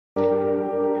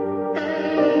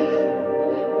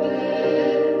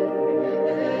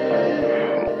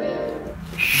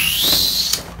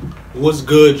What's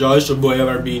good, y'all? It's your boy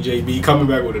LRBJB coming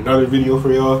back with another video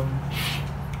for y'all.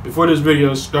 Before this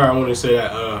video starts, I want to say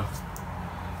that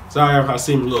sorry if I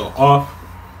seem a little off.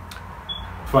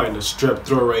 I'm fighting a strep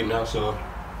throat right now, so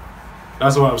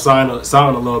that's why I'm sounding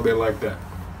a little bit like that,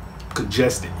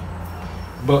 congested.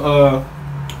 But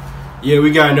yeah, we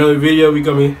got another video. We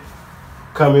coming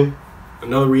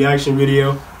another reaction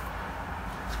video.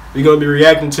 We're gonna be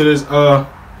reacting to this.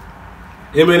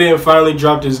 Eminem finally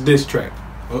dropped his diss track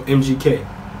on MGK.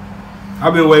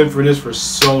 I've been waiting for this for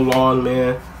so long,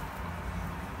 man.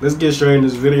 Let's get straight in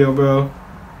this video, bro.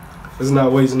 Let's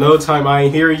not waste no time. I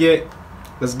ain't here yet.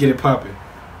 Let's get it popping.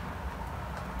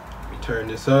 Let me turn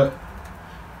this up.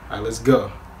 Alright, let's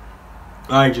go.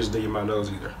 I ain't just digging my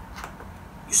nose either.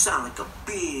 You sound like a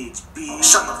bitch.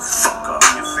 Shut the fuck up.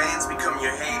 Your fans become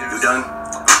your haters. You done?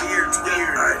 Weird.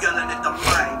 Alright. You yelling at the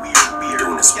mic. Weird.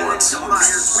 Doing this once.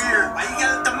 Weird. Why you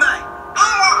yelling at the mic?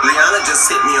 Liana just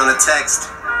hit me on a text.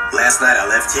 Last night I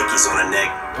left hickeys on her neck.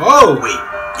 Oh! Wait,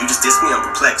 you just dissed me? I'm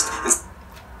perplexed.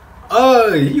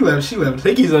 Oh, she left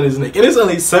hickeys on his neck. And it's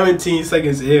only 17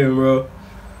 seconds in, bro.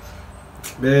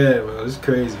 Man, bro, it's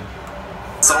crazy.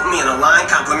 Insult me in a line,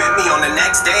 compliment me on the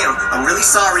next. Damn, I'm really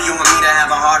sorry you want me to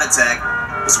have a heart attack.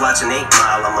 Was watching 8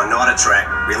 Mile on my Naughta track.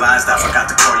 Realized I forgot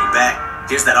to call you back.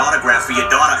 Here's that autograph for your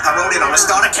daughter. I wrote it on a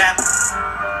starter cap.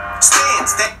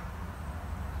 Stand.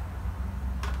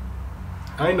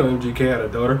 I ain't know MGK had a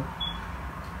daughter.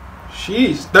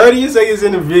 Sheesh, 30 seconds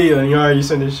in the video and you already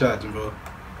sending shots, bro.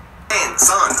 Man,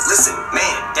 son, listen,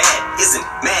 man, dad isn't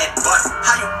mad, but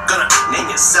how you gonna name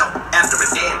yourself after a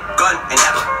damn gun and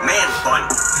have a man bun?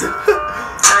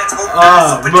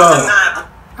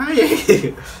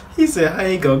 Bro. He said, I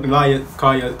ain't gonna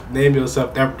name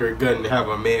yourself after a gun and have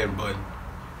a man bun.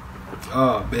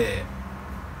 Oh, man.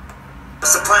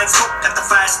 Supplying smoke at the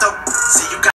fire stove.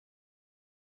 See, you got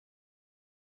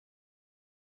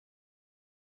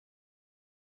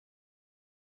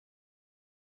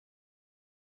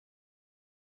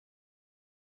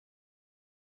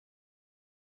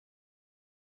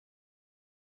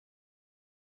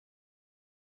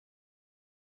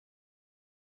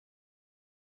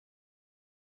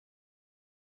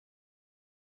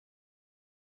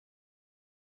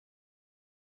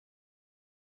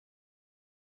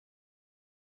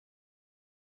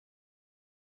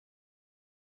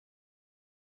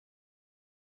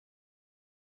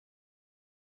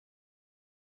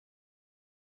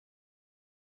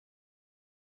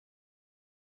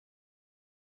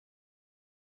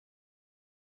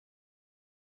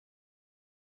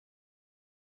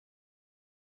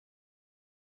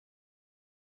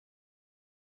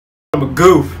I'm a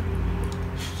goof.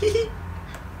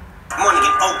 Money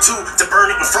in O2 to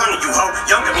burn it in front of you, ho.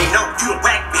 Younger me, no, you a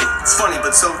whack me. It's funny,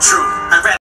 but so true. I'd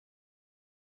rather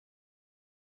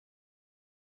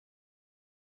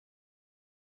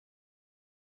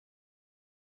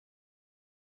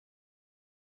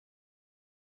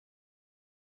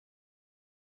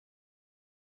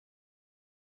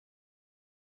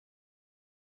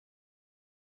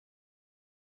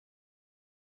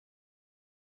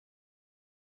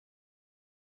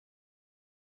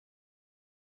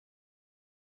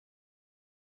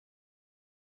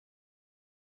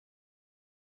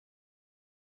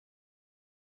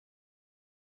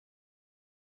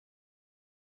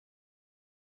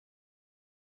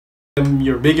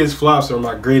Your biggest flops are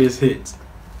my greatest hits.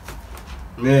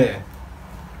 Man.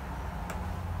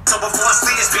 so before I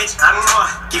slay this bitch, I'm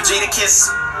gonna give Jade a kiss.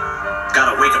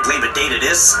 Gotta wake up Labor Day to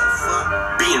this.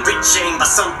 Being rich shamed by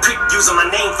some prick using my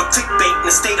name for clickbait in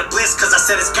a state of bliss. Cause I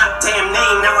said his goddamn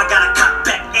name, now I gotta cut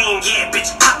back aim. Yeah,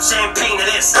 bitch, pop champagne to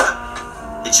this.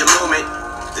 It's your moment.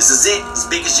 This is it, as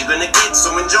big as you're gonna get,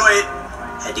 so enjoy it.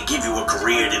 Had to give you a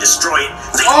career to destroy it.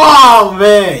 Oh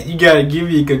man, you gotta give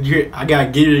me a career. I gotta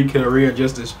give you a career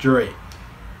just to destroy it.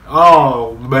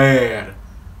 Oh man.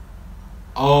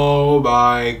 Oh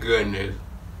my goodness.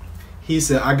 He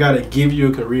said I gotta give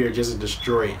you a career just to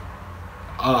destroy it.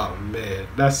 Oh man,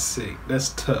 that's sick.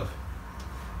 That's tough.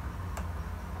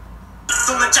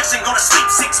 Full injection, gonna sleep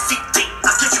 6 feet deep.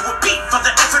 I'll give you a beat for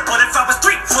the effort, but if I was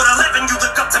 3'11", you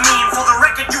look up to me, and for the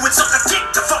record, you would suck a dick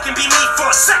to fucking be me for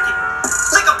a second.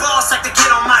 Lick a boss like the kid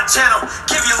on my channel.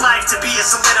 Give your life to be a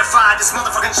solidified. This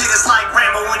motherfucking shit is like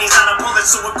Rambo when he's out of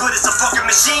bullets, so what good is a fucking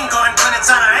machine gun when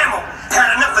it's out of ammo?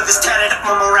 Had enough of this tatted up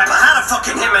mumble rapper. How the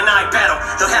fucking him and I battle?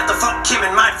 He'll have to fuck him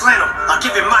in my flannel. I'll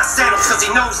give him my sandals, cause he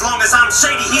knows long as I'm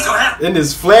shady, he's gonna have in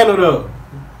his flannel though.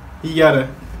 He gotta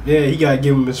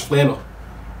give him his flannel.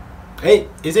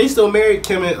 Hey, is they still married,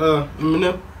 Kim and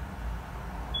Eminem?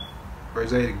 Or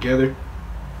is they together?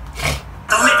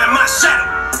 I live in my shadow.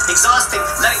 Exhausting,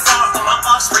 letting go from my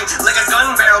offspring. Like a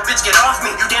gun barrel, bitch, get off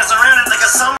me. You dance around it like a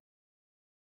summer.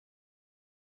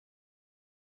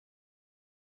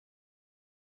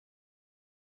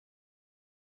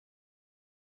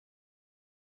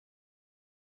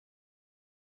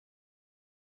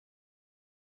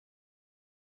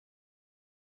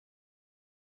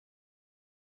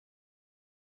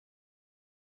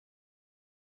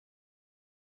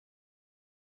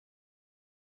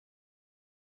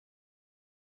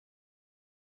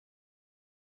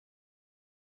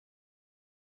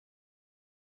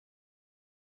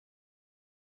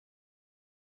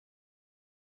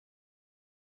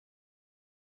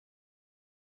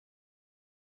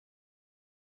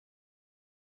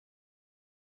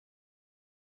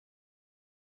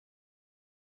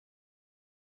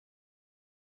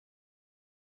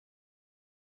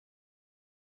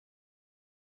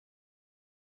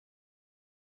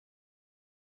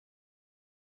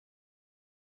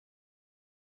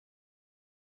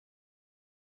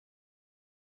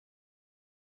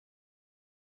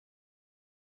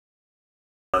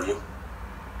 Love you.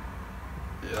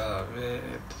 Yeah,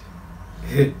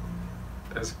 man.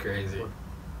 That's crazy.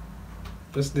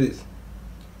 What's this?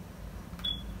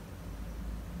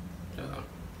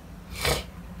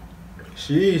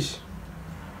 Sheesh.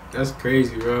 That's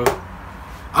crazy, bro.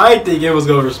 I didn't think it was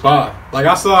gonna respond. Like,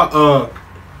 I saw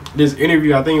this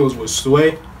interview, I think it was with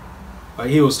Sway. Like,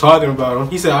 he was talking about him.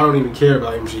 He said, I don't even care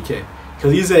about MGK.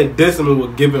 Because he said dissing him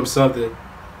would give him something.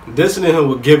 Dissing him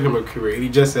would give him a career. He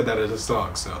just said that as a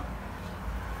song, so.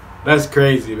 That's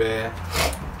crazy, man.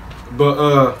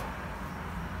 But,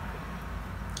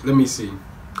 let me see.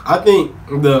 I think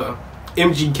the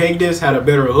MGK diss had a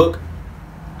better hook.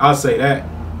 I'll say that.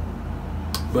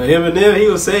 But Eminem, he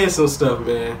was saying some stuff,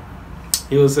 man.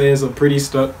 He was saying some pretty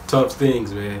tough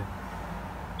things, man.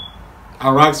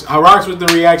 I rocks with the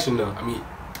reaction, though. I mean,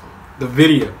 the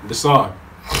video, the song.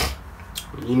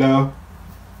 You know?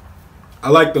 I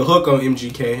like the hook on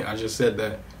MGK. I just said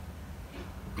that.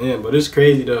 Man, but it's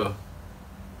crazy, though.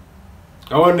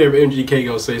 I wonder if MGK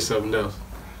gonna say something else.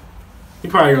 He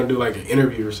probably gonna do like an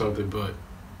interview or something, but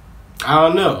I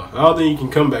don't know. I don't think he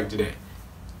can come back to that.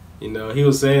 You know, he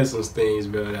was saying some things,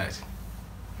 but that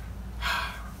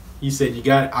he said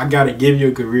I gotta give you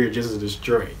a career just to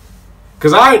destroy it.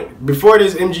 Cause before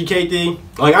this MGK thing,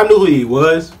 like I knew who he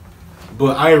was,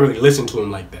 but I didn't really listen to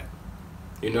him like that.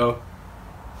 You know?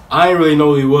 I didn't really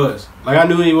know who he was. Like I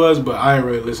knew who he was, but I didn't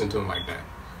really listen to him like that.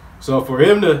 So for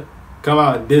him to come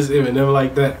out and diss Eminem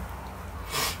like that,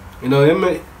 you know,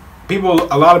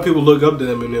 a lot of people look up to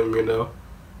Eminem, you know.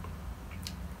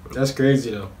 That's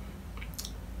crazy though.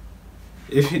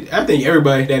 I think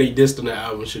everybody that he dissed on the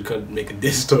album should come make a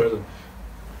diss towards him.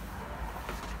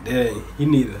 Dang, he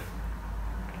neither.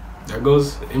 There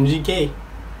goes MGK.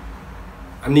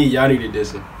 Y'all need to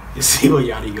diss him. You see what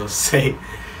y'all gonna say.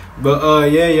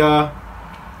 But yeah, y'all.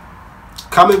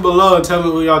 Comment below and tell me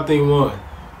who y'all think won.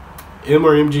 M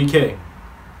or MGK.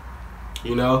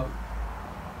 You know?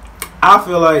 I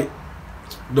feel like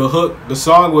the hook, the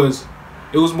song was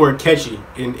more catchy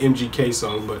in MGK's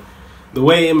song, but the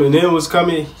way Eminem was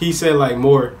coming, he said like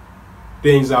more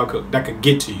things that could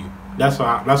get to you. That's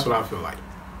what I feel like.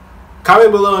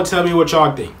 Comment below and tell me what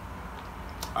y'all think.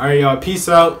 Alright, y'all. Peace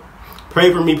out.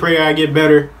 Pray for me. Pray I get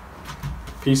better.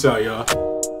 Peace out, y'all.